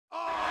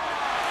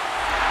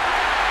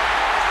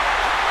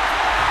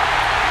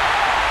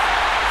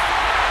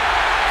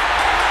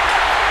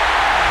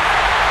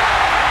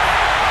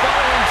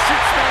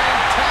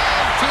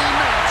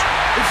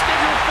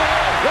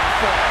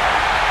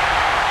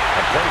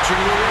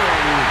Approaching the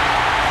ring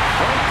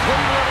from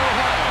Cleveland,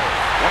 Ohio,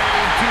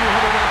 weighing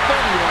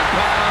 231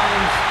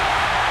 pounds,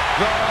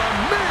 The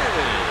Miz.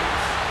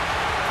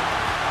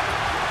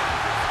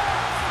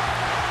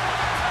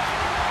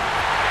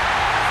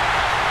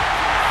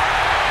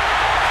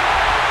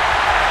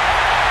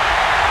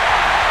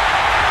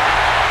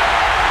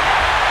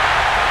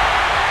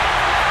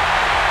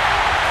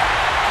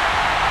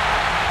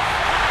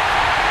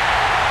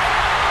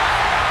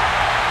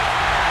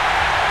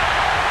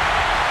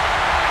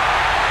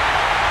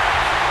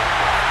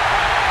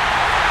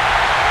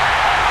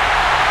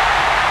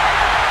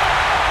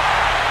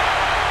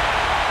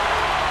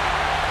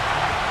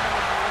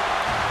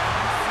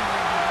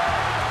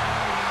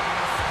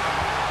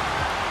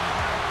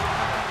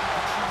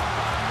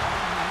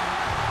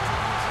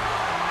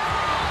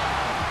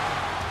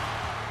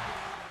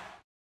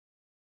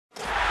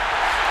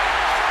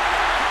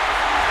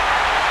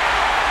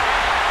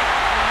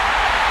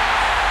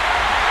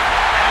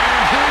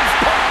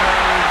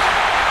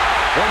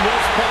 From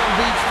West Palm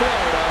Beach,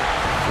 Florida,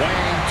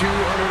 weighing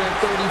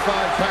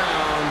 235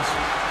 pounds,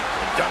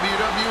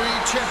 WWE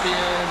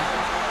Champion,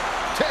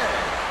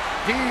 Ted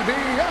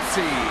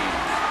DiBiase.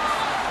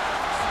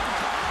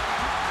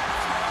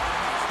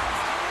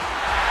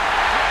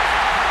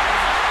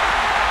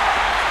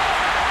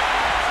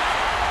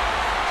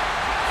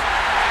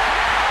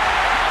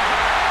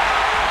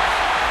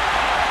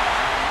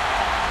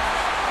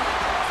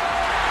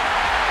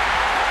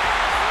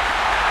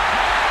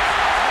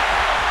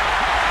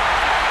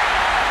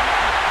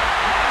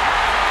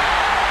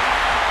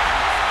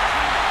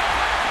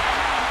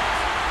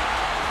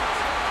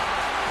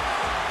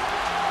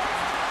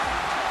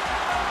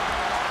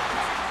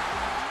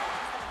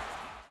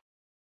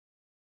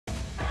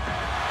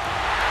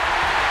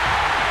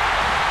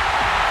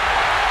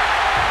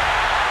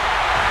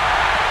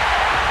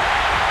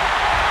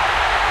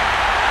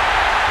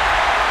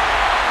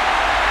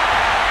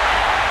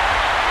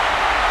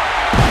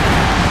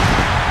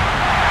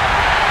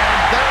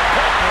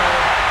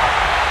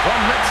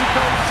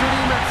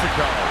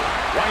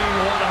 Weighing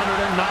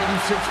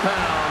 196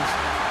 pounds,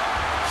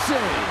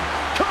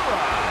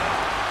 Cara.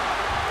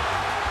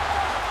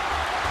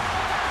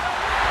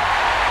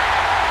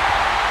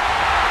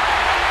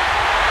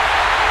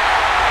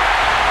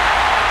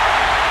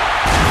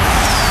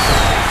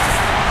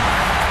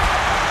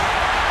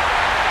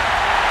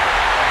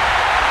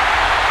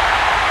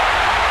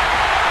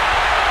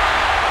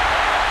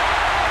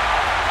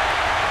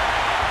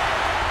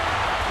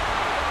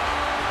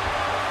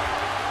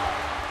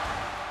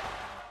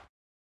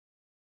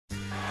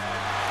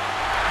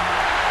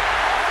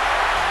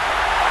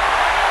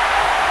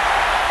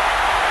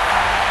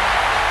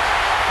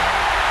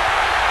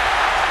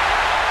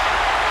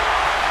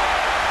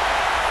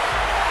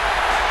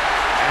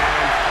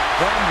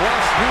 From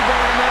West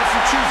Newbury,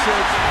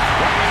 Massachusetts,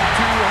 weighing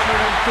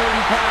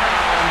 230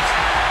 pounds,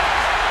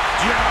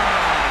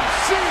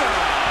 Cena.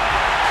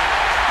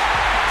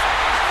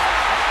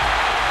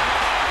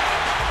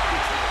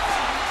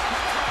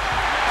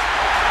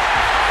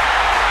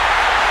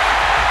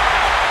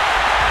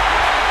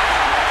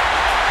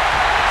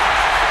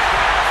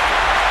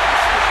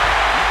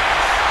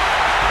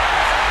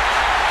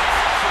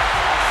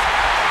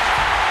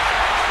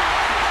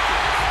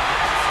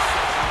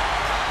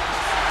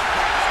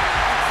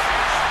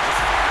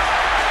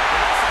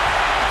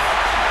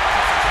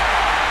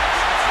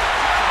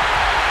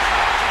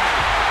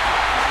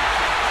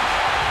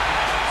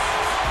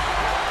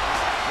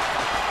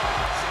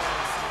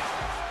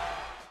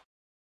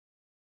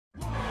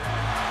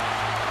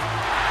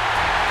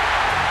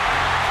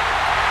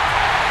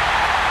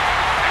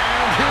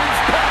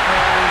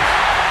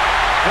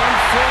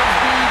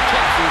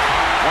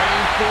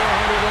 Weighing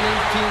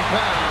 418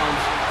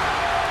 pounds,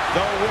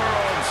 the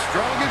world's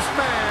strongest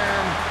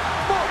man,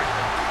 Mark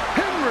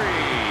Henry.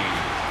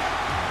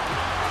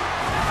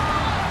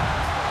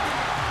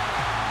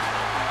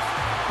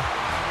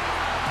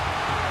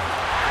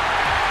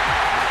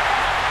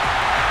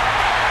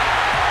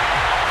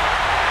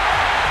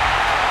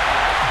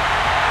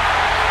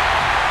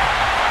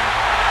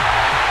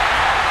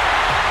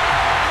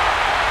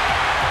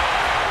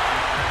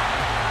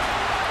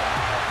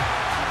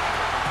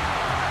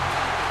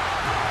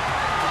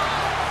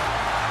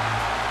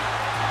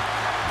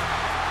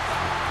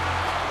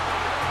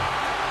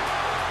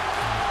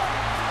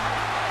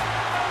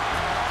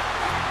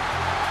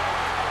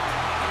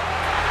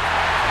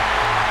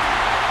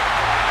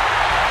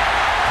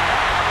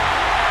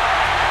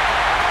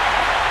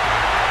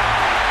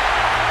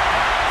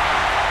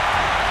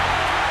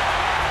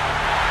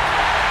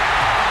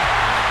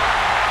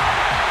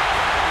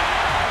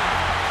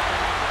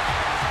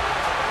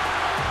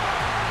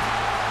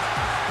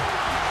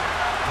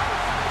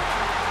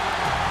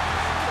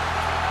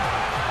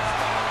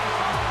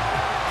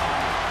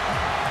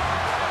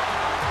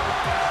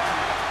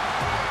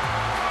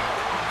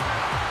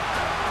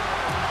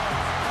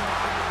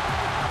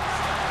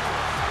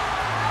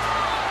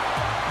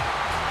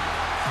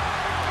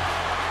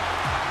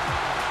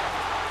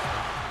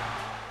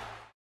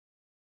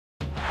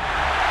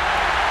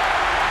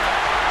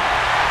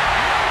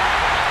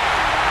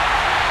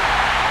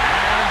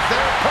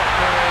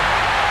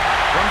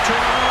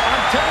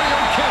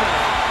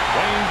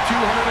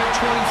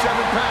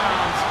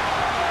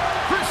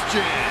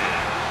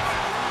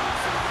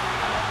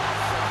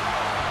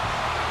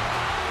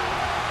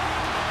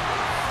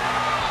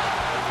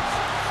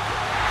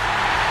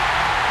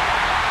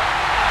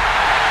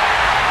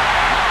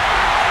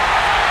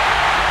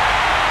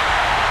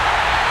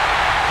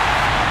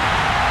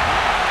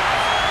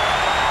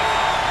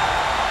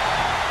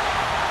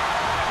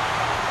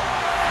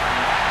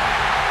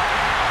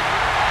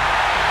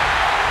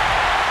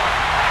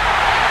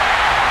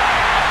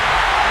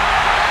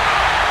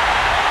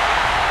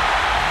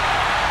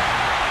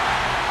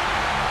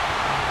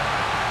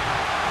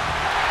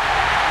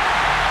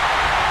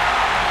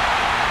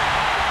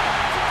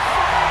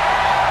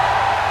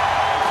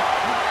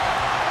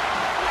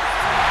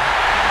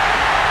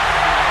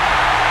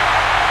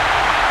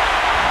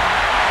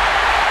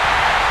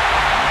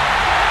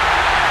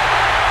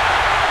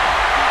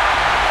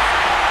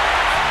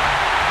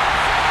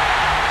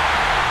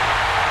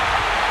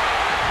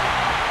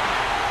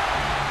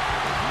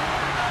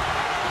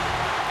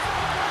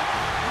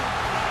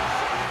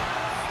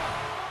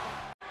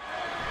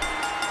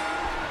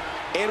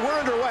 And we're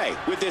underway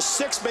with this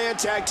 6-man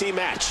tag team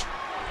match.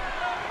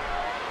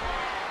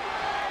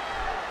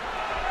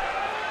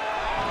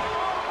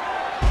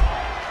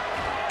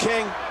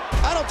 King,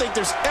 I don't think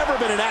there's ever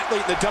been an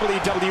athlete in the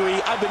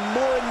WWE I've been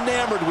more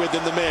enamored with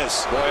than The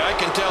Miz. Boy, I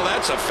can tell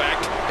that's a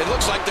fact. It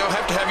looks like they'll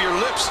have to have your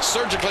lips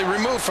surgically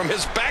removed from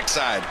his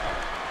backside.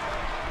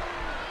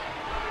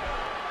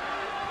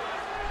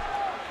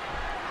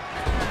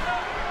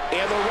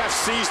 And the ref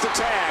sees the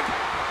tag.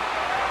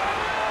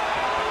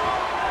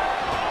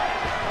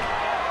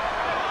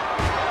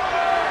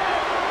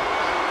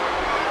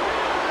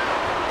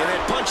 And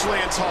that punch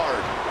lands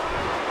hard.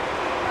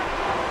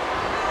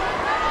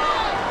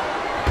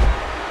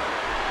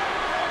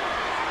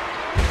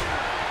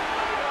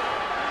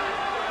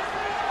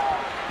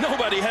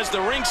 Nobody has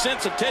the ring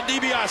sense of Ted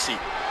DiBiase.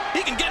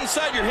 He can get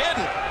inside your head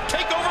and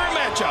take over a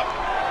matchup.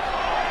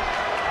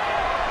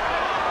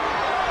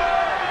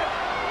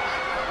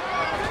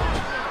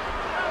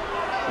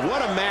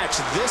 What a match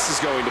this is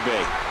going to be.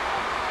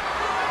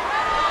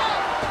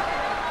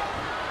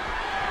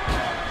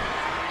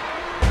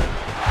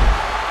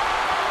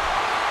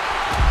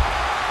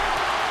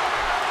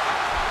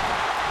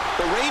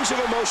 The range of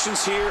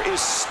emotions here is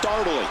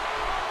startling.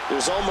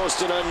 There's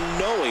almost an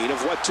unknowing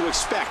of what to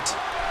expect.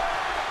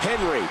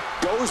 Henry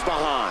goes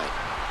behind.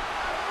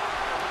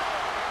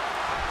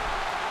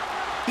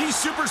 These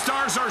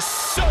superstars are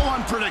so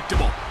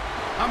unpredictable.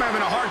 I'm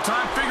having a hard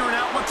time figuring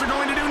out what they're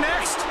going to do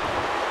next.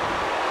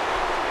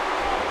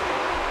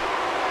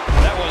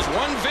 That was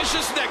one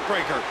vicious neck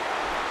breaker.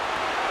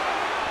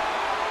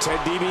 Ted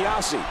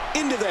DiBiase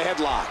into the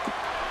headlock.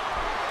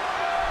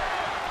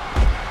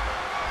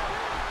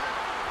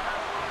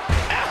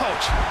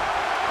 Ouch!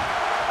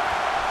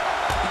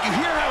 Did you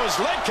hear how his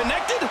leg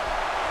connected?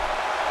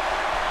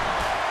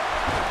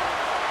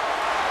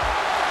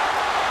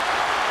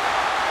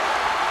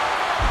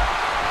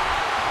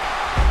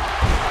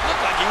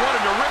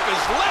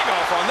 His leg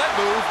off on that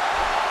move.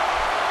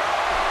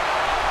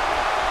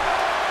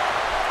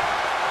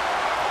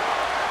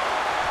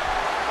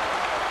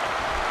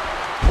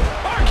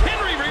 Mark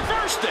Henry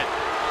reversed it.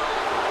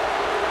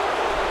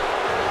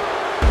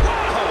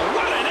 Wow,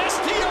 what an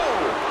STO.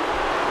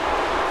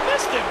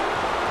 Missed him.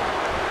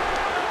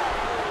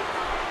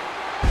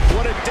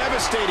 What a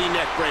devastating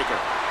neck breaker.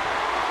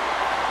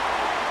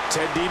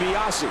 Ted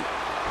DiBiase.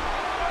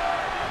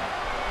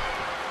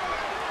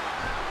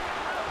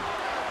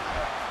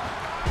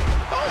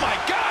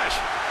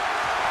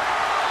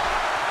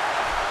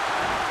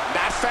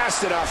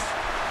 Fast enough.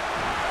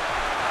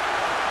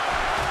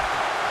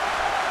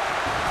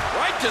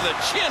 Right to the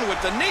chin with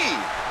the knee.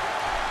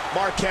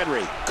 Mark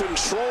Henry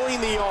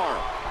controlling the arm.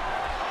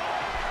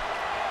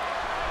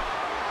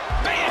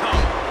 Bam!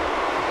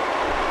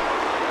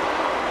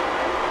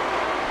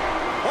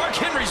 Mark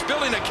Henry's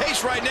building a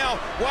case right now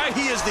why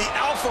he is the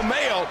alpha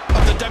male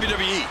of the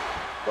WWE.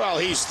 Well,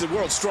 he's the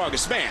world's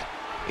strongest man.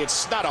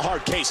 It's not a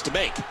hard case to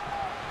make.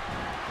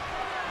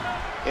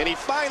 And he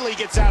finally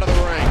gets out of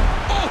the ring.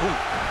 Oh,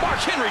 Mark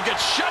Henry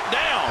gets shut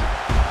down.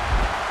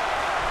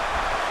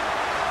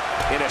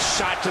 And a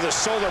shot to the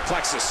solar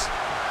plexus.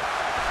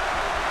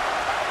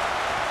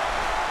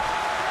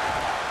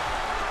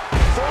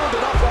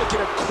 Folded up like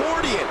an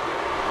accordion.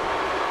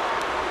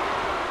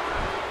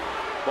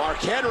 Mark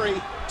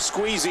Henry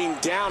squeezing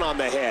down on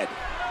the head.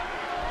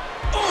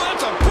 Oh,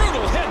 that's a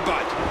brutal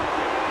headbutt.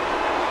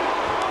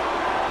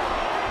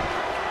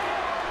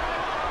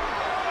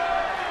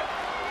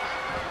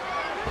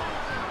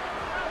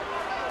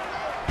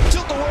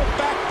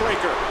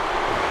 Backbreaker.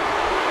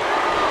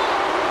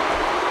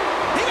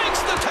 He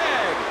makes the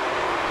tag.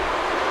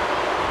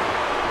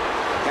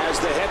 Has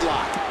the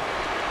headlock.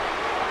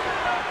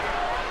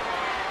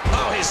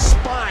 Oh, his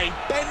spine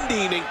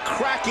bending and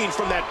cracking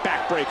from that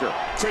backbreaker.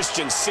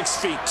 Christian, 6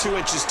 feet 2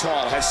 inches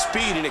tall, has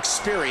speed and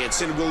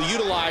experience and will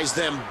utilize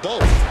them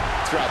both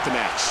throughout the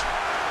match.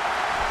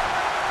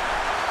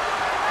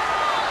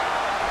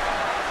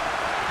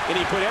 And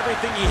he put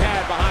everything he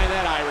had behind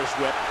that Irish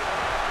whip.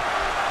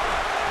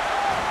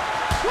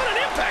 What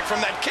an impact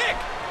from that kick.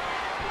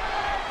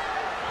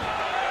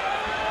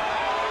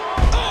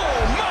 Oh,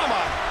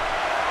 mama.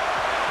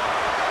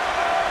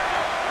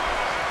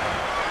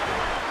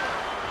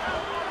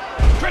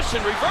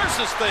 Christian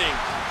reverses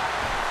things.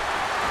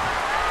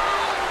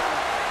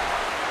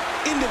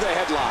 Into the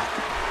headlock.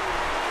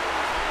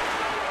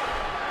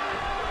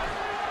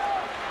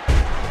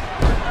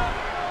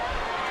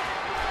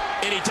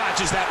 And he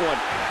dodges that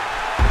one.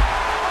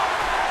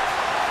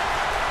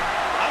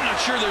 I'm not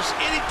sure there's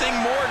anything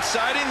more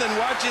exciting than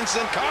watching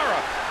Cara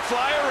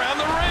fly around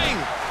the ring.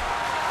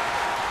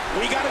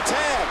 We got a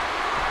tag.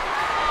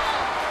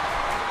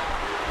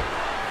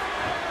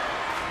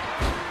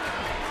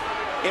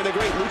 In the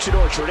great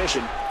luchador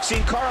tradition,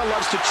 Cara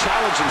loves to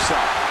challenge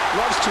himself,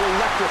 loves to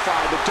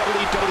electrify the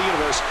WWE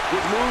Universe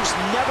with moves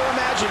never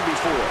imagined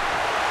before.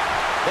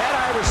 That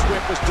Irish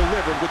whip was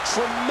delivered with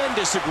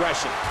tremendous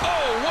aggression.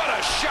 Oh, what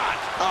a shot!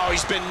 Oh,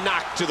 he's been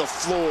knocked to the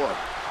floor.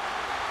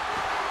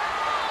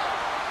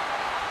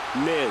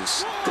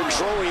 Miz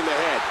controlling the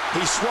head.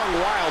 He swung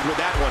wild with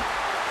that one.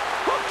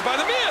 blocked by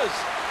The Miz.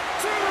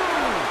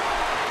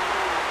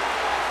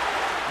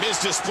 Miz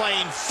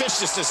displaying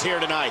viciousness here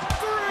tonight.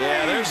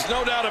 Yeah, there's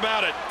no doubt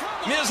about it.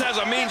 Miz has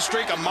a mean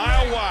streak a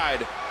mile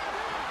wide.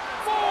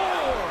 4,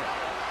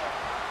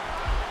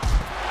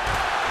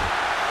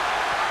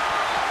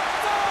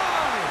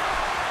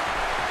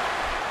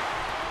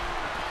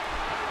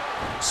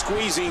 5.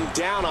 Squeezing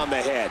down on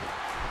the head.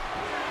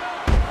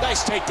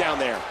 Nice takedown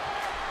there.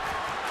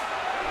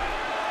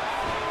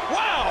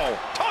 Wow,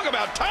 talk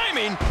about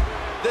timing.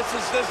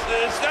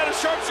 It's not a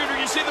sharpshooter.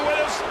 You see the way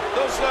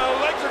those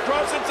legs are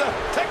crossed? It's a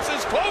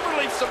Texas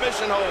cloverleaf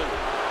submission hold.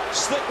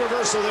 Slick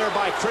reversal there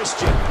by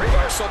Christian.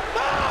 Reversal.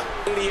 Ah!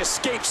 And he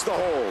escapes the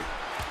hold.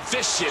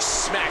 Vicious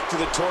smack to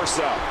the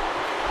torso.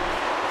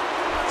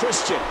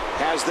 Christian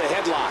has the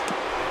headlock.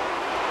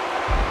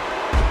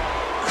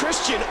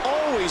 Christian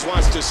always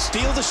wants to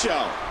steal the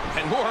show.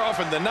 And more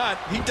often than not,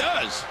 he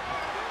does.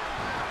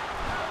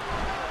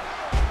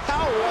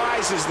 How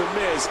wise is The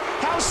Miz?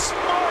 How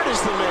smart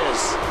is The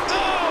Miz?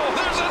 Oh,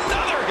 there's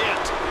another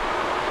hit.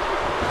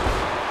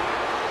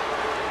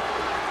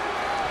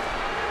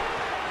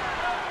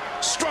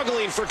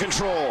 Struggling for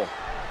control.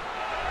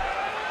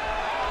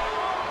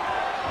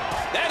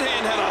 That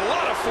hand had a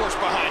lot of force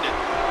behind it.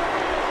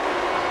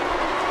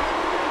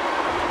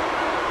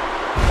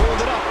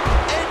 Hold it up,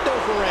 end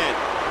over end.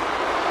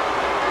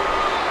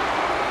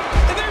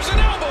 And there's an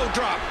elbow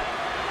drop.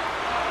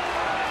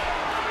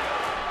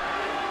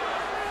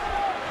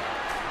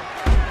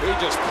 He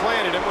just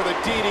planted him with a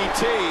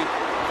DDT.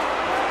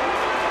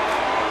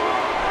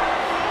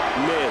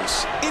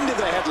 Miz into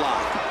the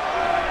headlock.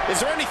 Is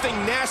there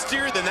anything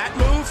nastier than that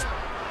move?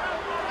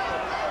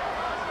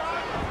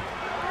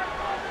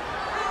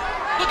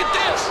 Look at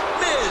this.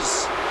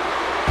 Miz.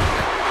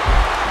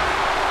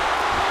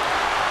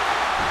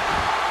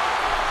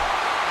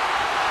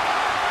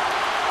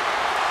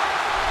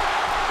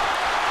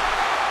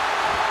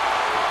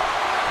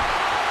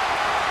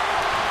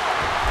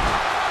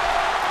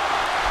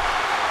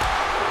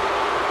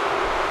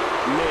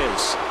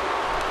 Miz.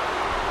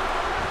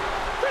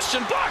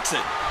 Christian blocks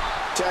it.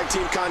 Tag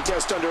team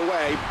contest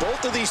underway.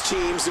 Both of these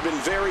teams have been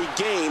very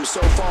game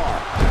so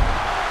far.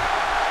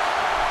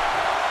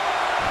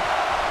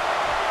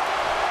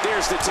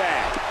 There's the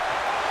tag.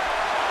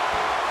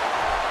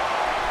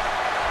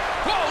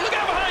 Whoa, look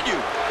out behind you.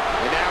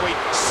 And now he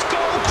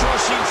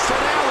skull-crushing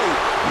finale.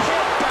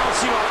 Head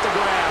bouncing off the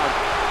ground.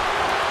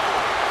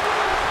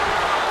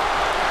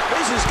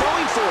 Miz is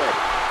going for it.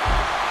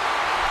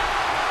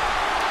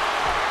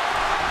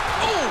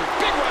 Oh,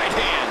 big right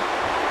hand.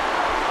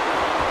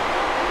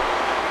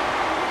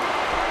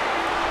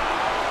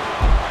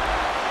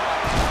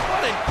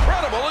 What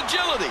incredible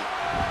agility.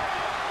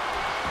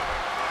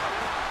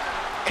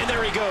 And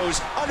there he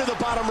goes, under the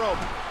bottom rope.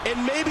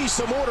 And maybe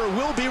some order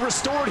will be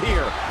restored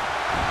here.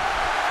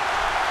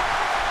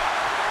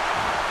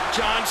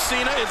 John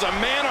Cena is a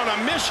man on a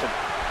mission.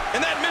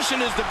 And that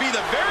mission is to be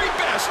the very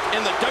best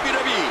in the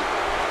WWE.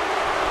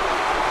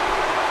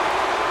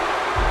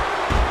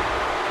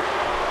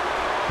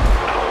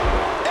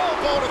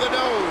 Elbow to the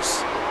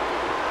nose.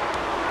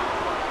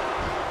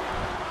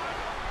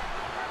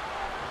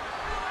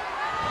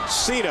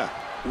 Cena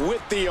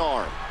with the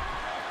arm.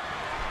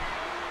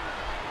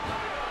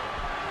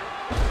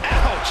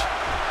 Ouch!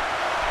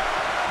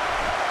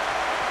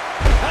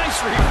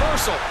 Nice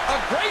reversal. A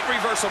great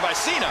reversal by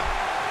Cena.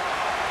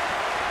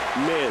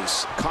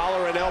 Miz,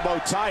 collar and elbow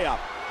tie-up.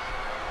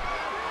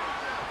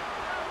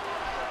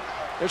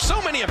 There's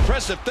so many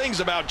impressive things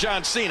about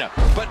John Cena,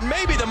 but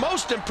maybe the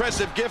most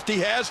impressive gift he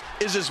has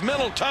is his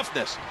mental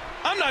toughness.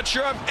 I'm not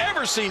sure I've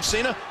ever seen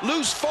Cena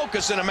lose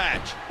focus in a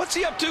match. What's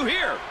he up to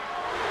here?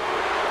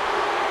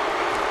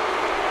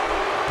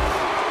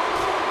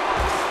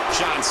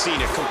 John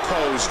Cena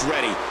composed,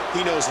 ready.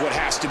 He knows what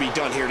has to be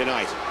done here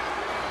tonight.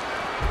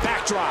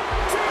 Backdrop.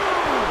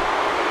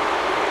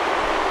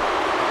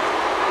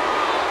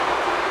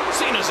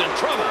 Cena's in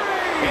trouble.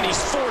 And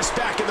he's forced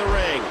back in the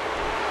ring.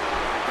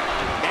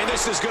 And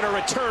this is going to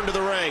return to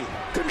the ring.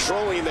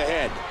 Controlling the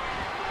head.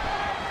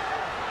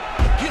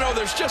 You know,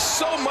 there's just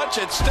so much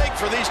at stake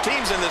for these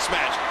teams in this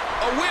match.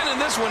 A win in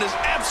this one is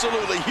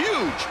absolutely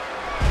huge.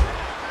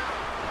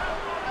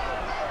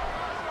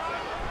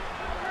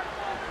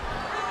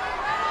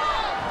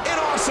 An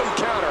awesome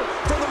counter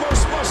for the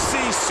most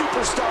must-see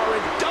superstar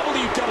in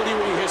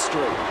WWE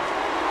history.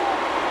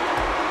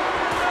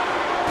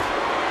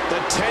 The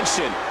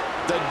tension,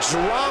 the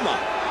drama.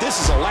 This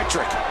is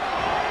electric.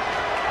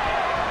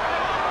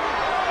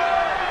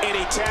 And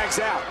he tags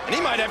out. And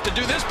he might have to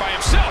do this by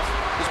himself.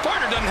 His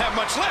partner doesn't have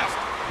much left.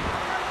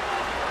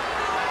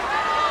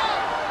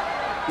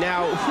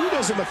 Now, who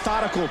does a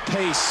methodical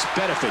pace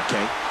benefit,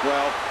 King?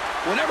 Well,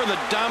 whenever the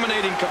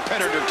dominating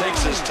competitor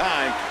takes his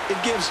time, it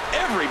gives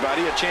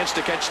everybody a chance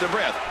to catch their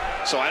breath.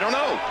 So I don't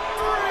know.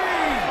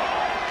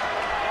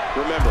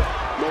 Remember,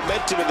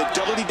 momentum in the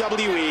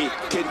WWE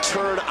can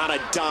turn on a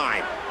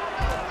dime.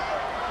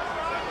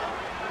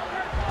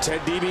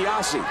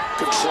 DiBiase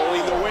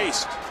controlling the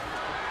waist.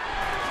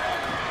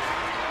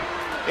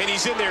 And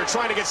he's in there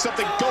trying to get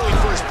something going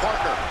for his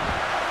partner.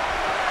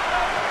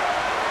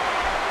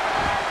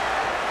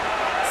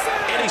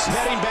 And he's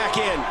heading back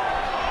in.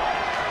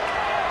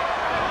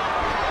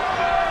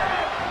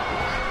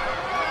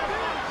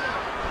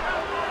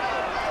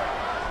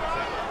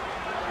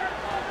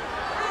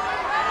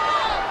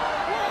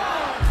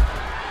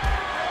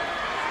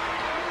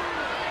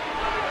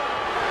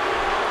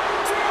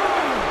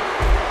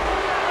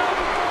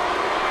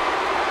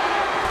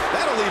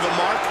 That'll leave a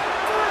mark.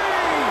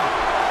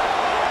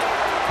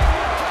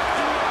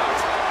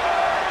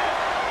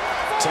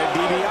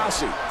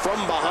 DiBiase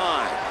from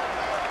behind.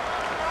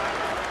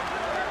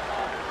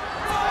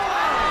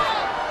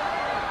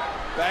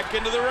 Back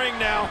into the ring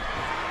now.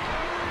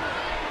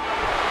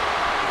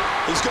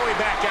 He's going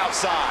back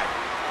outside.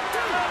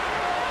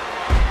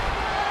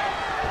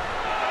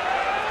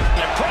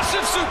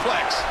 Impressive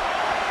suplex.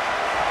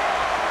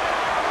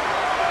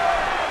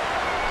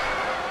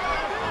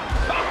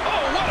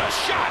 Oh, what a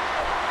shot.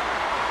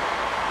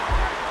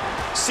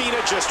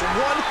 Cena just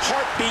one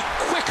heartbeat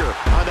quicker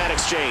on that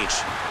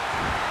exchange.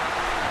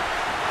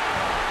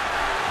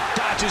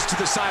 Dodges to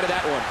the side of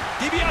that one.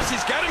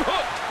 DiBiase's got him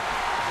hooked.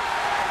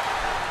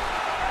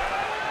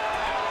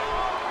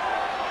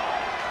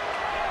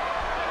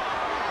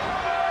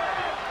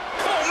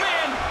 Oh,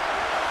 man.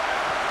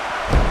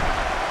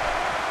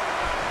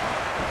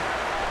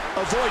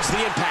 Avoids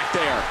the impact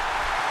there.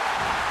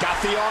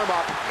 Got the arm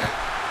up.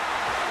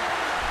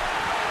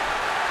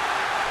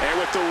 And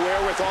with the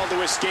wherewithal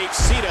to escape,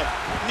 Cena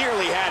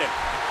nearly had him.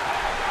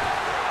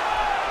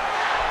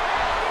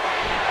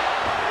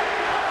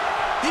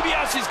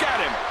 DiBiase's got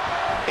him.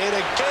 And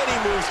again he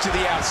moves to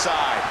the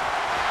outside.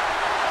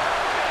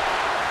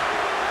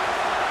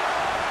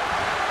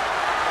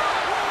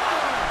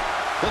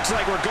 Looks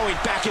like we're going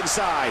back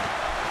inside.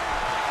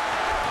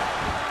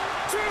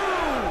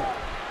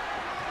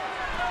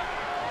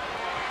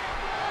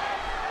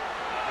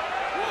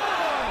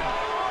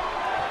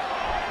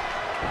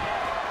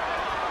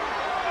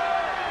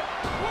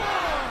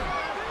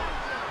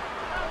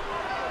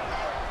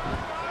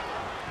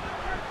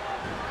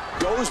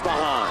 Goes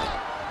behind.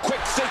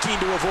 Quick thinking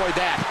to avoid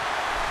that.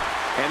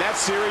 And that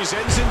series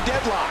ends in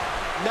deadlock.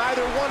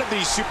 Neither one of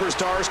these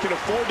superstars can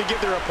afford to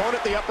give their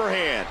opponent the upper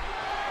hand.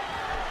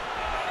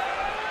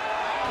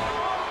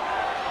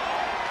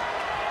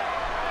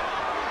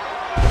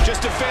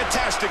 Just a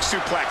fantastic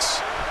suplex.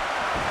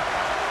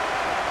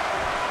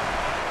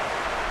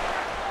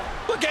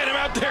 Look at him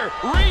out there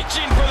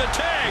reaching for the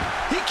tag.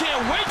 He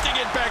can't wait to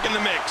get back in the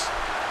mix.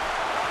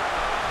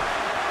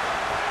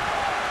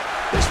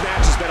 This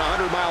match has been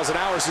 100 miles an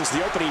hour since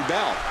the opening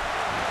bell.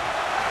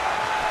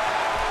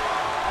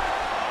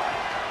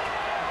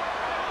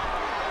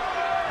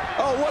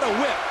 Oh, what a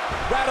whip,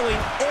 rattling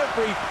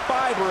every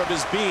fiber of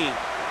his being.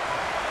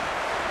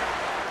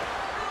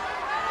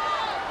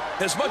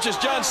 As much as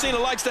John Cena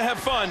likes to have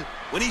fun,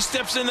 when he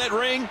steps in that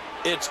ring,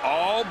 it's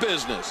all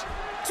business.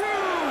 2, 3.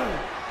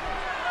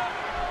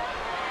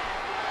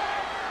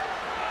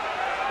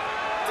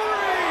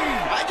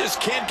 I just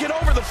can't get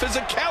over the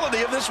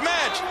physicality of this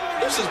match.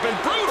 This has been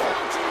brutal.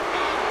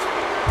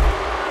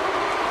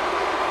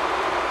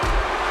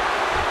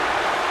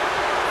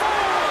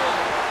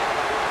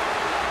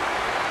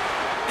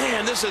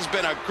 Man, this has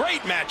been a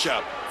great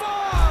matchup. 5.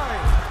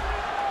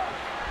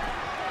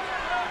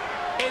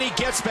 And he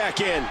gets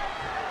back in. 6.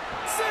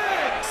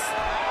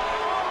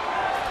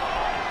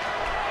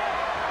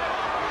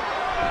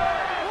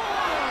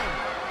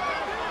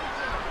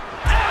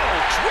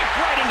 Ouch! Whipped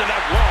right into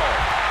that wall.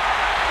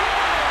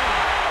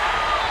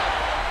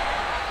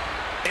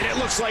 And it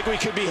looks like we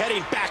could be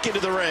heading back into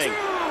the ring. 2.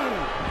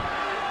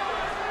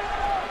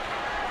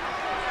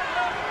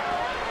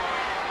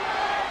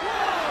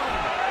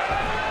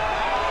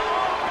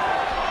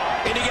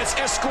 And he gets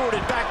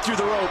escorted back through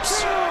the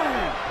ropes. 2.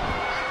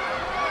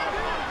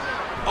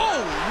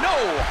 Oh, no.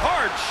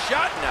 Hard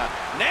shot and a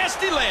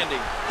nasty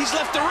landing. He's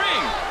left the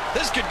ring.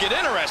 This could get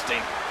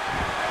interesting.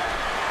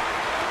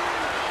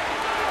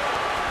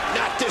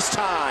 Not this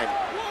time.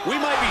 We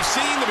might be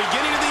seeing the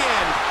beginning of the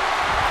end.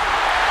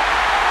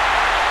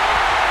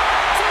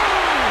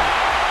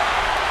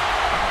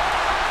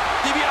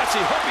 2. DiBiase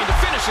hoping to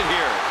finish it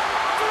here.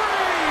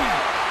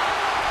 3.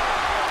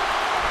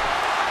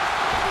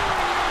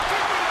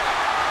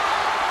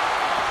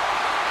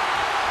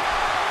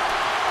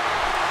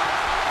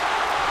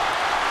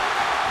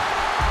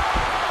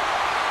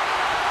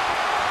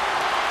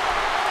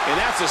 And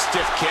that's a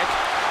stiff kick.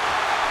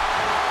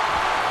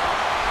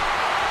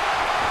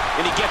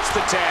 And he gets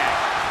the tag.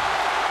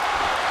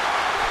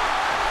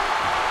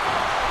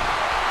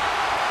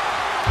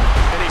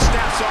 And he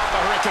snaps off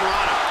the Hurricane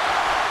Rana.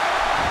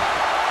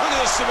 Look at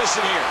this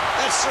submission here.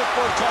 That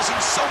surfboard causing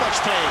so much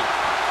pain.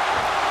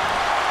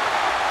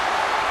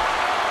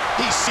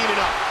 He's seen it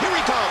up. Here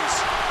he comes.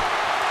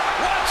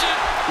 Watch it.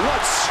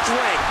 What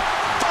strength.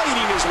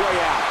 Fighting his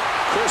way out.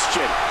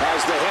 Christian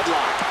has the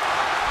headlock.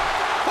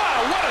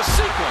 Wow, what a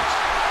sequence.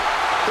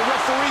 The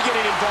referee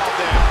getting involved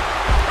now.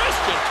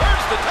 Christian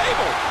turns the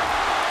table.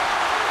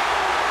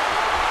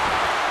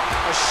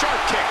 A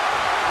sharp kick.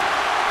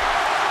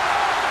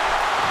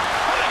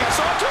 I think I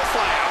saw a two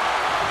fly out.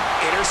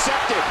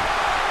 Intercepted.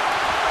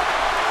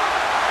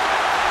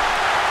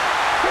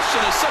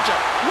 Christian is such a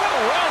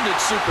well-rounded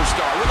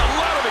superstar with a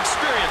lot of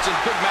experience in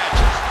big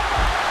matches.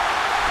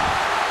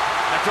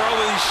 After all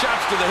of these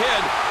shots to the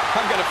head,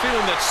 I've got a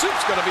feeling that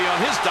soup's going to be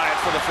on his diet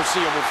for the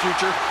foreseeable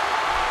future.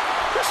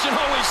 Christian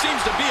always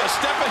seems to be a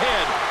step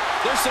ahead.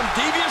 There's some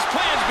devious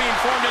plans being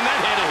formed in that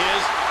head of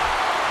his.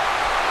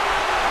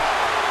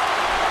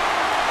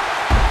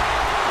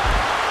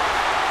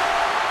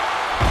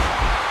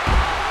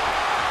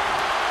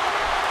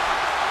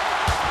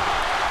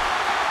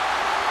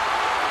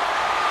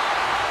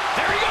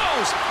 There he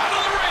goes, out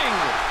of the ring.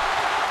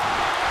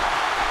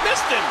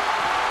 Missed him.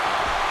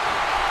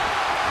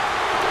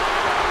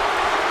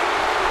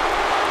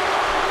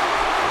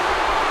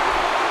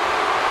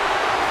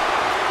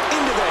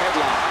 Into the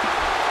headlock.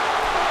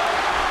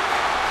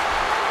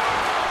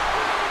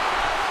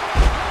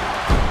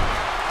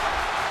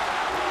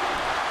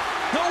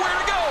 Nowhere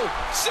to go.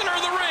 Center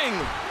of the ring.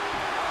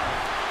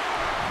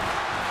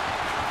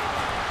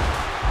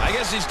 I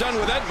guess he's done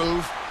with that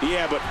move.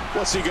 Yeah, but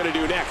what's he going to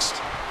do next?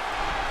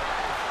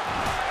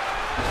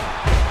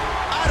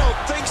 I don't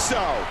think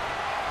so.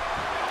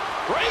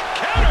 Great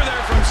counter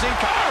there from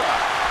Cara.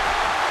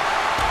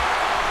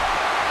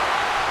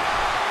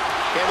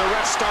 And the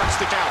ref starts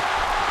the count.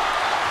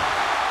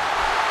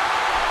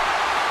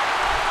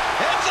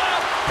 Heads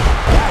up.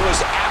 That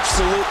was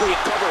absolutely a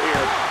cover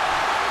here.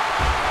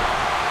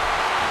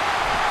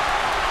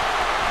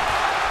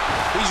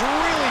 He's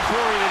really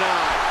pouring it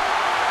on.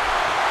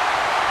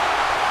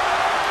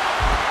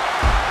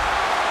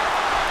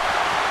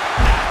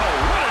 Oh,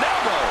 what an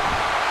elbow.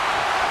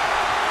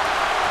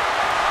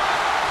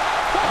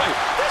 Boy,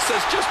 this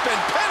has just been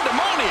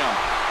pandemonium.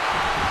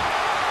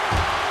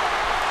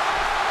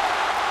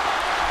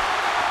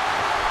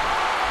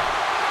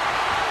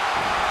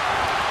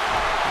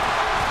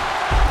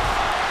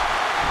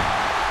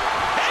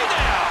 Hey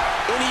now.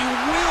 And he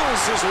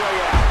wills his way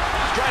out.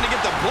 He's trying to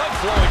get the blood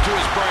flowing to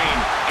his brain.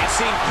 And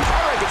seeing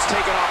Cara gets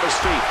taken off his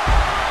feet.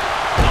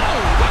 Oh,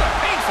 what a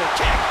painful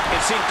kick.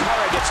 And seeing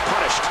Cara gets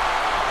punished.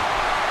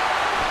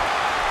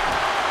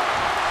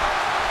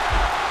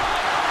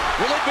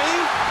 Will it be?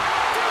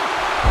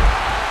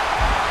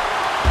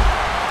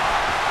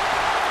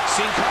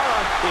 Seeing Cara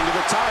into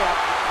the tie-up.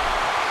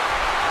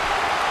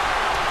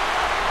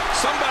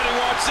 Somebody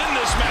wants in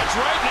this match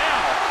right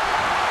now.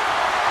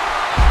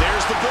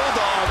 There's the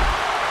Bulldog.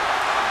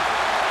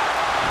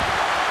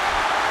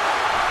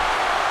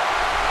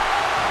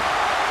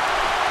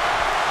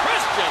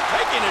 Christian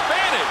taking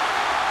advantage.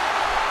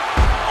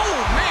 Oh,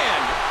 man,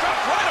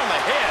 dropped right on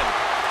the head.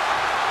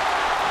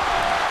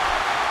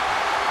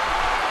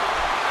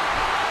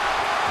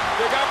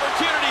 Big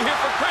opportunity here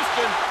for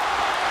Christian.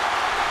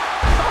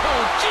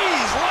 Oh,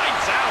 geez,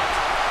 lights out.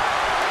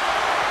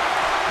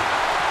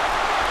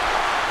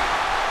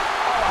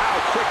 Oh, how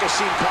quick is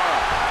Sin Cara.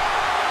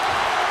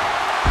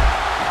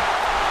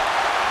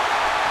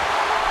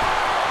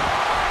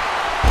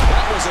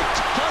 That was a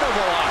ton of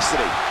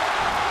velocity.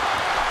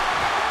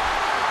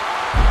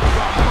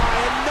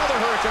 Another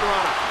Hurricane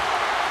Rana.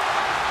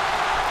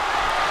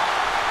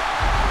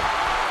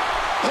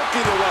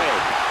 Hooking away.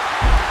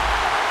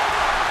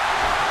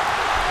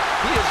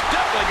 He is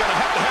definitely going to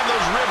have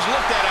those ribs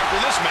looked at after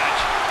this match.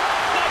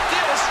 Not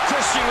this.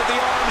 Christian with the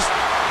arms.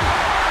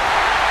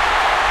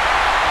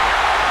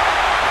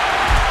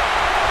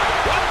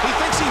 What? He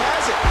thinks he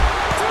has it.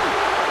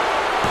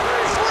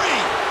 Three.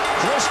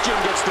 Christian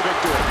gets the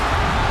victory.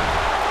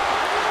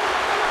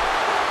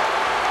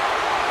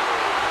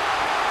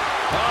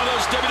 Oh,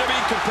 those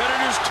WWE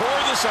competitors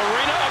tore this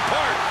arena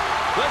apart.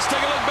 Let's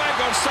take a look back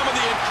on some of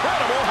the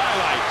incredible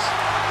highlights.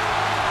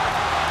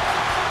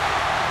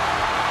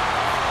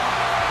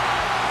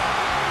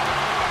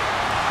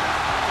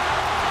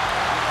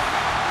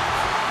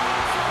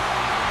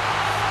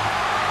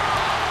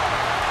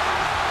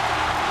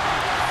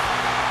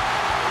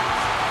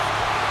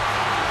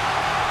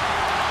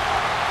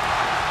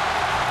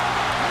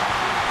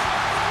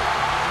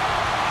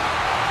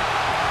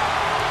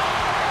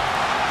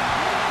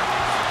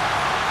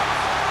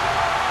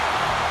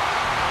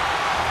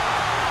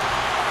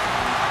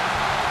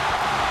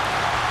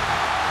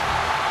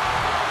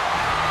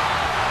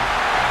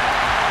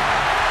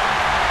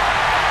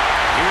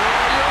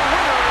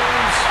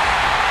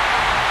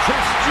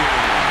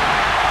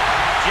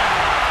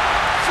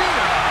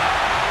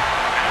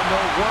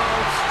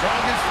 World's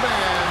strongest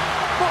man,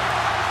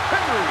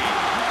 Henry.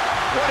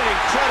 What an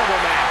incredible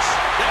match.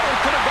 That one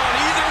could have gone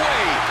either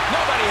way.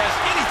 Nobody has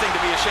anything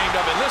to be ashamed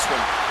of in this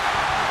one.